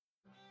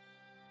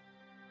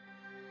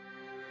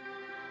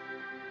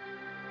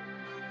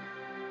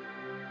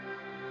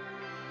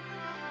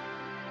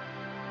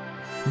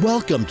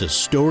Welcome to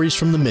Stories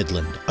from the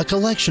Midland, a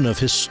collection of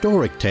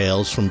historic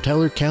tales from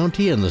Teller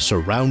County and the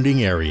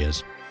surrounding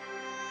areas.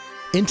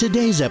 In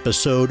today's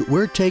episode,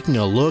 we're taking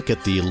a look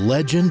at the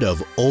legend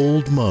of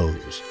Old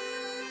Mose.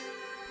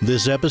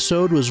 This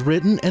episode was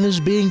written and is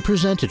being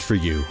presented for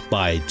you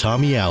by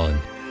Tommy Allen.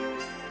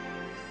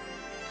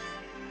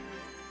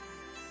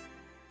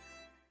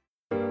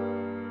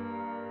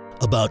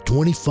 About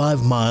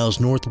 25 miles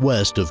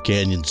northwest of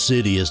Canyon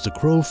City as the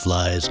crow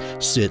flies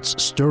sits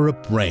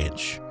Stirrup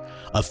Ranch.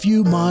 A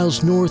few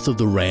miles north of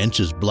the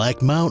ranch is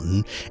Black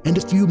Mountain, and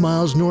a few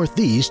miles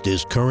northeast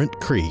is Currant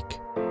Creek.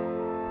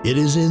 It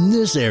is in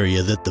this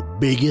area that the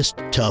biggest,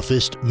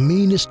 toughest,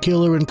 meanest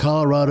killer in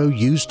Colorado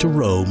used to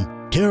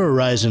roam,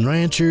 terrorizing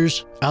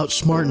ranchers,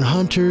 outsmarting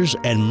hunters,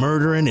 and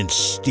murdering and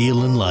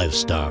stealing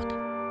livestock.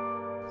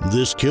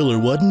 This killer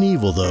wasn't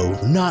evil, though,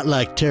 not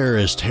like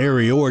terrorist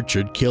Harry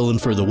Orchard killing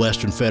for the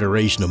Western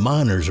Federation of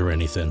Miners or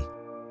anything.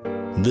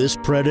 This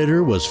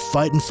predator was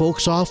fighting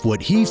folks off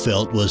what he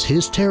felt was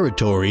his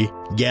territory,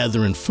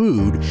 gathering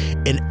food,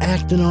 and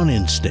acting on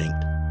instinct.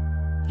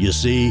 You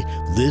see,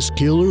 this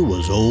killer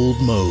was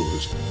Old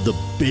Mose, the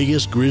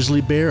biggest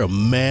grizzly bear a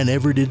man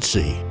ever did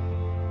see.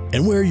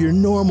 And where your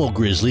normal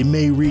grizzly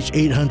may reach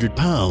 800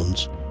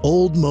 pounds,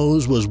 Old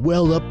Mose was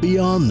well up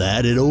beyond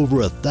that at over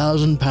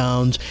 1,000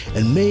 pounds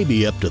and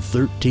maybe up to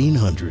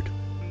 1,300.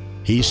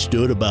 He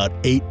stood about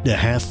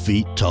 8.5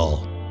 feet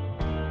tall.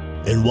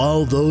 And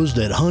while those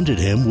that hunted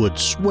him would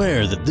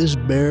swear that this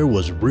bear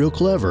was real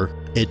clever,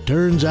 it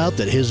turns out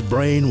that his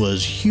brain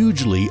was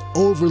hugely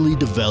overly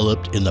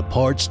developed in the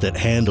parts that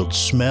handled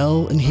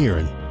smell and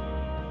hearing.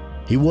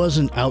 He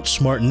wasn't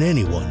outsmarting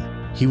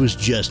anyone, he was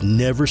just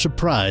never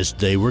surprised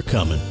they were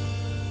coming.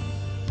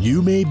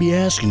 You may be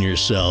asking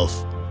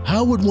yourself,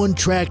 how would one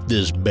track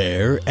this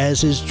bear,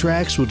 as his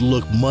tracks would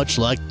look much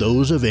like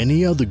those of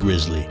any other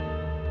grizzly?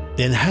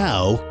 And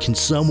how can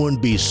someone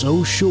be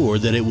so sure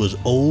that it was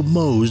Old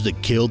Mose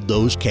that killed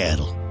those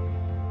cattle?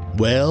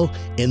 Well,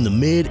 in the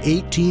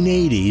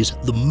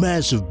mid-1880s, the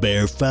massive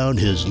bear found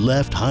his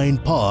left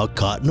hind paw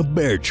caught in a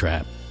bear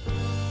trap.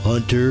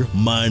 Hunter,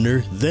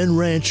 miner, then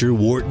rancher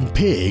Wharton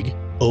Pig,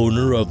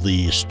 owner of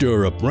the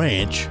Stirrup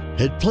Ranch,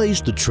 had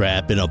placed the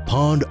trap in a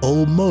pond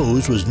Old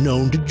Mose was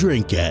known to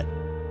drink at.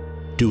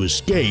 To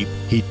escape,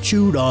 he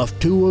chewed off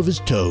 2 of his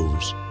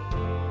toes.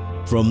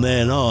 From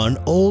then on,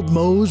 Old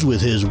Mose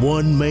with his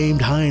one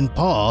maimed hind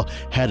paw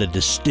had a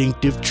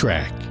distinctive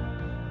track.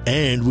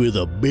 And with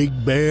a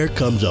big bear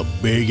comes a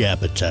big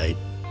appetite.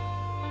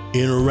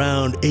 In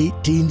around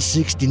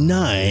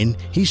 1869,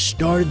 he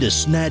started to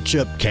snatch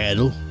up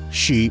cattle,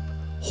 sheep,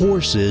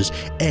 horses,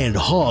 and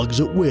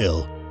hogs at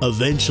will,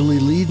 eventually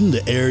leading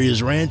the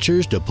area's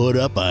ranchers to put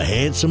up a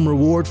handsome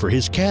reward for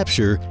his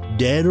capture,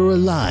 dead or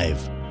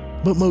alive,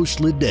 but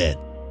mostly dead.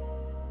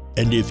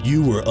 And if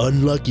you were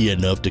unlucky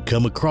enough to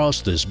come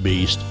across this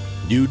beast,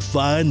 you'd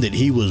find that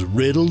he was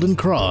riddled and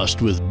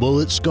crossed with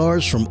bullet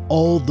scars from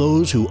all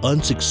those who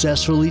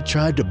unsuccessfully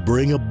tried to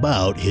bring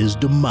about his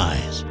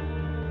demise.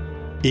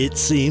 It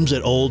seems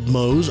that Old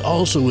Mose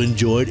also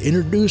enjoyed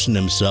introducing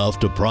himself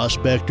to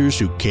prospectors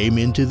who came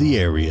into the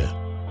area.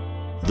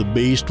 The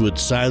beast would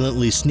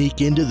silently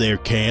sneak into their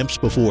camps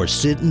before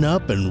sitting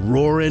up and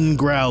roaring and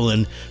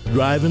growling,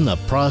 driving the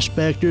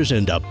prospectors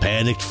into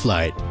panicked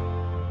flight.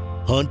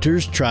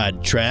 Hunters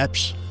tried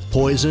traps,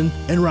 poison,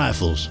 and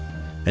rifles,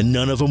 and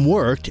none of them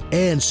worked,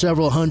 and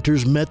several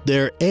hunters met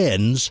their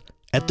ends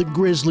at the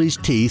grizzly's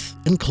teeth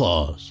and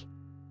claws.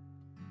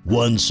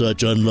 One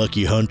such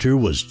unlucky hunter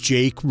was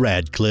Jake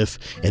Radcliffe,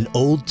 an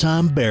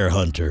old-time bear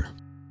hunter.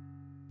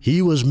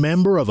 He was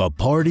member of a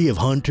party of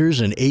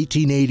hunters in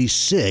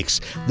 1886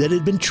 that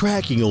had been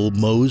tracking Old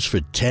Mose for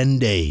 10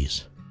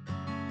 days.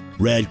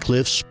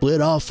 Radcliffe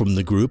split off from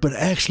the group and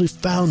actually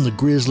found the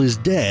grizzly's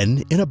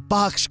den in a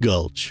box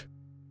gulch.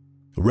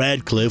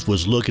 Radcliffe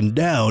was looking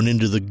down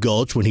into the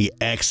gulch when he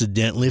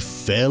accidentally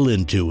fell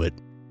into it.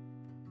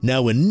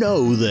 Now we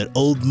know that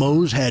Old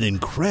Mose had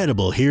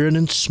incredible hearing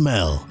and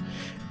smell,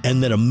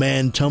 and that a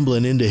man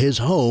tumbling into his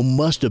home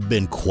must have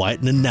been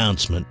quite an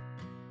announcement.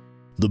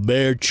 The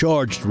bear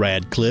charged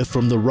Radcliffe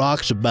from the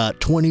rocks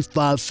about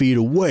 25 feet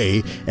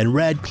away, and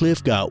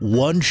Radcliffe got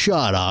one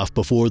shot off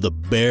before the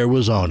bear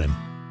was on him.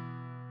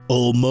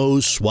 Old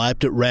Mose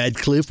swiped at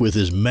Radcliffe with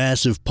his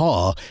massive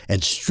paw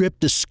and stripped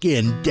the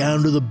skin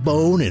down to the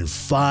bone in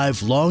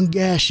 5 long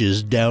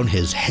gashes down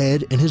his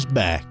head and his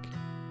back.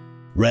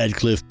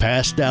 Radcliffe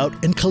passed out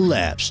and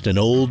collapsed, and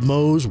Old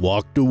Mose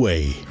walked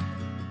away.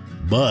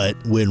 But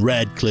when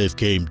Radcliffe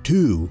came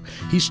to,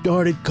 he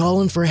started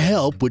calling for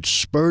help,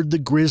 which spurred the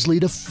grizzly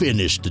to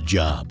finish the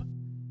job.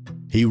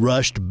 He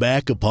rushed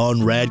back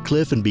upon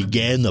Radcliffe and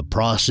began the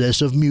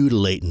process of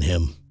mutilating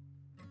him.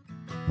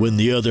 When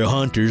the other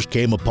hunters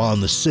came upon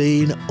the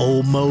scene,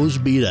 Old Mose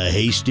beat a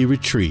hasty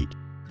retreat.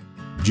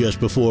 Just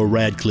before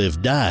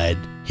Radcliffe died,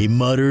 he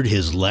muttered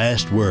his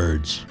last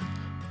words,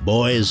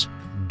 "Boys,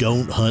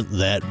 don't hunt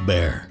that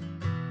bear."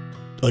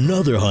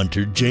 Another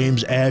hunter,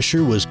 James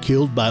Asher, was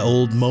killed by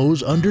Old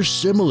Mose under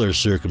similar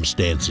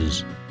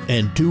circumstances,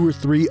 and 2 or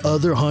 3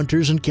 other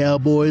hunters and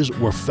cowboys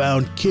were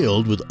found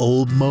killed, with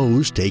Old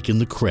Mose taking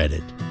the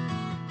credit.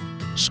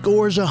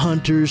 Scores of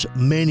hunters,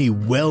 many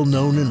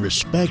well-known and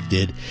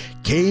respected,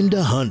 came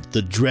to hunt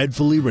the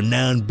dreadfully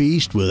renowned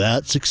beast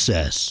without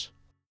success.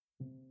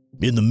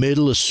 In the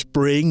middle of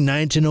spring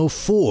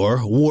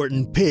 1904,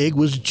 Wharton Pig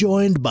was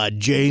joined by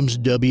James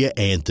W.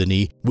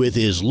 Anthony with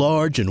his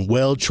large and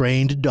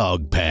well-trained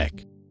dog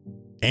pack.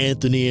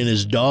 Anthony and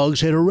his dogs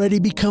had already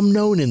become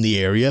known in the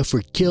area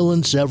for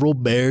killing several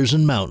bears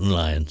and mountain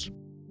lions.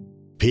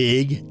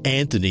 Pig,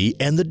 Anthony,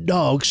 and the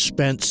dogs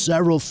spent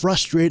several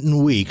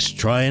frustrating weeks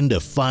trying to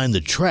find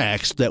the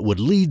tracks that would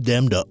lead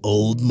them to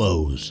Old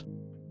Mose.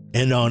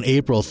 And on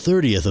April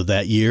 30th of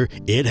that year,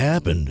 it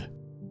happened.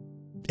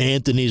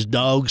 Anthony's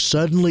dogs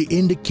suddenly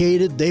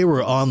indicated they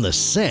were on the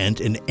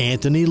scent, and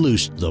Anthony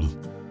loosed them.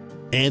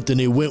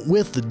 Anthony went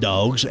with the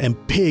dogs,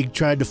 and Pig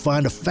tried to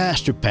find a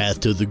faster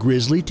path to the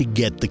grizzly to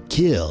get the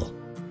kill.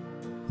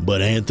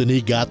 But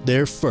Anthony got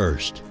there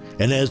first,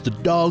 and as the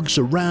dogs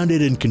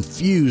surrounded and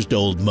confused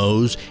Old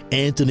Mose,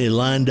 Anthony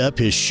lined up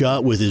his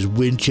shot with his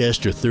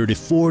Winchester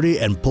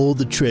 .30-40 and pulled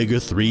the trigger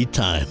 3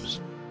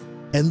 times.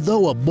 And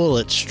though a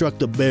bullet struck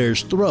the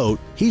bear's throat,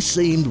 he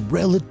seemed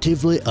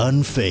relatively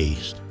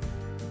unfazed.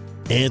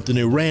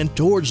 Anthony ran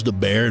towards the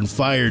bear and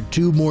fired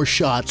 2 more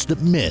shots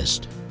that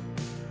missed.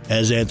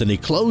 As Anthony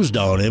closed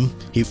on him,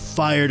 he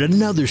fired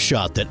another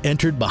shot that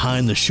entered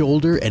behind the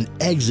shoulder and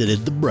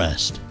exited the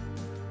breast.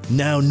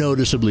 Now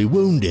noticeably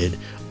wounded,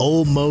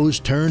 Old Mose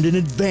turned and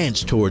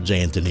advanced towards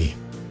Anthony.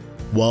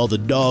 While the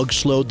dog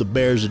slowed the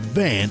bear's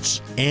advance,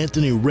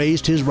 Anthony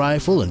raised his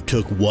rifle and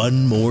took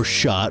 1 more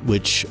shot,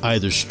 which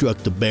either struck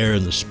the bear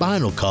in the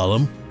spinal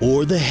column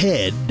or the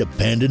head,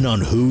 depending on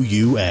who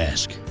you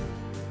ask.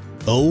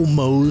 Old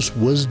Mose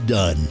was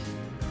done.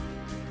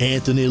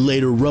 Anthony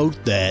later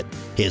wrote that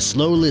he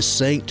slowly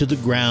sank to the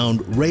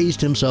ground, raised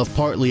himself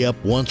partly up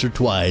once or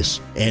twice,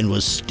 and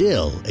was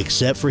still,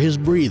 except for his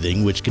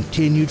breathing, which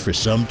continued for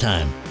some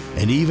time.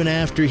 And even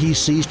after he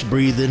ceased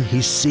breathing,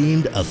 he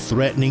seemed a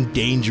threatening,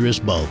 dangerous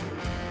bulk.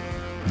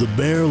 The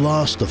bear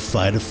lost the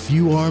fight a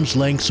few arms'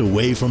 lengths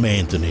away from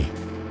Anthony.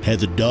 Had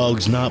the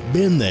dogs not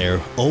been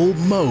there, Old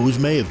Mose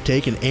may have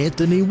taken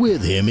Anthony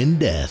with him in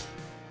death.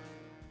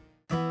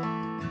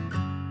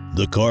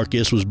 The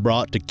carcass was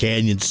brought to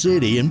Canyon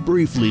City and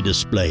briefly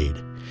displayed.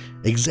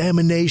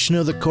 Examination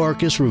of the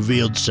carcass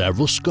revealed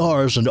several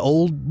scars and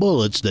old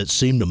bullets that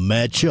seemed to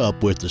match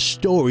up with the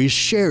stories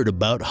shared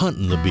about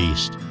hunting the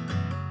beast.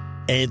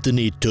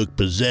 Anthony took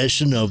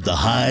possession of the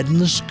hide and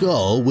the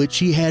skull, which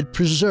he had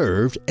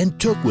preserved and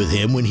took with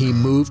him when he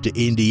moved to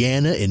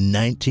Indiana in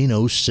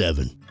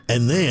 1907.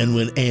 And then,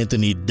 when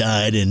Anthony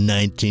died in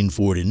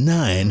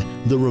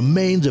 1949, the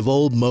remains of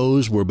Old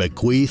Mose were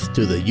bequeathed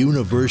to the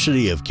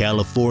University of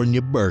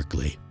California,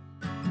 Berkeley.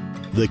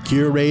 The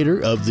curator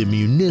of the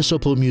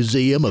Municipal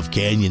Museum of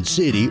Canyon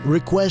City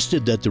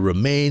requested that the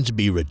remains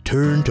be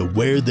returned to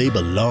where they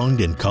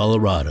belonged in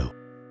Colorado.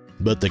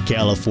 But the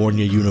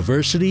California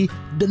University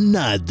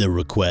denied the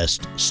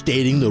request,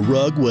 stating the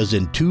rug was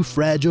in too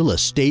fragile a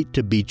state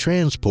to be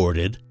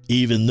transported,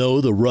 even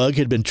though the rug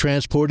had been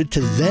transported to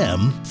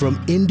them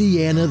from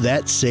Indiana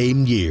that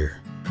same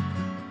year.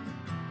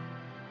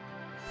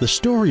 The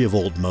story of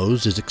Old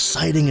Mose is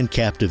exciting and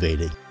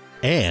captivating,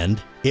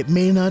 and it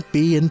may not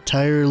be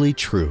entirely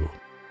true.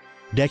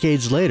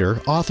 Decades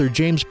later, author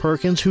James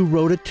Perkins, who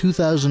wrote a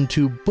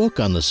 2002 book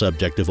on the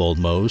subject of Old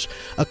Mose,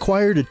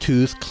 acquired a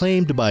tooth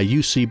claimed by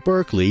UC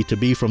Berkeley to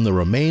be from the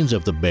remains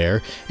of the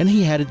bear, and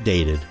he had it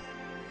dated.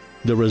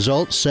 The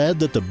results said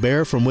that the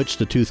bear from which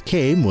the tooth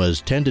came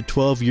was 10 to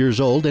 12 years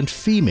old and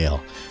female,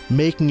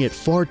 making it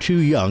far too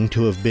young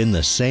to have been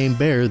the same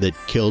bear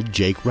that killed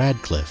Jake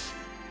Radcliffe.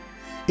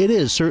 It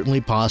is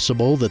certainly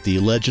possible that the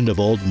legend of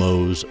Old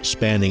Mose,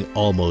 spanning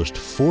almost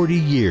 40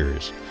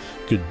 years,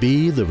 could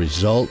be the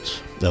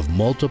result of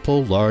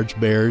multiple large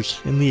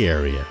bears in the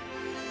area.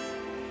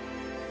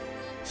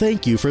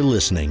 Thank you for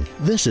listening.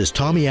 This is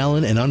Tommy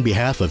Allen, and on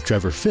behalf of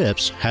Trevor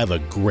Phipps, have a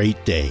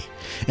great day.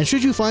 And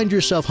should you find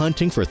yourself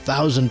hunting for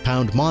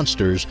 1,000-pound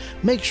monsters,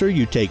 make sure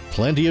you take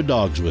plenty of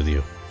dogs with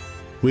you.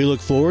 We look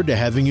forward to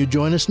having you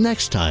join us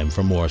next time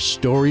for more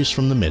Stories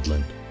from the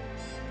Midland.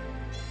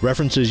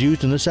 References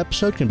used in this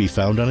episode can be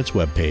found on its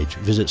webpage.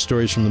 Visit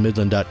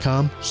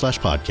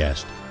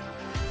storiesfromthemidland.com/podcast.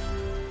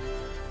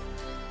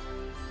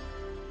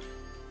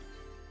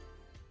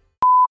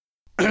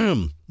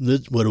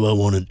 What do I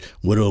want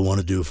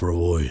to do for a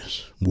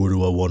voice? What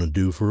do I want to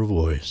do for a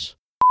voice?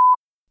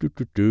 Do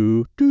do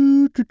do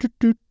do do do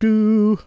do do.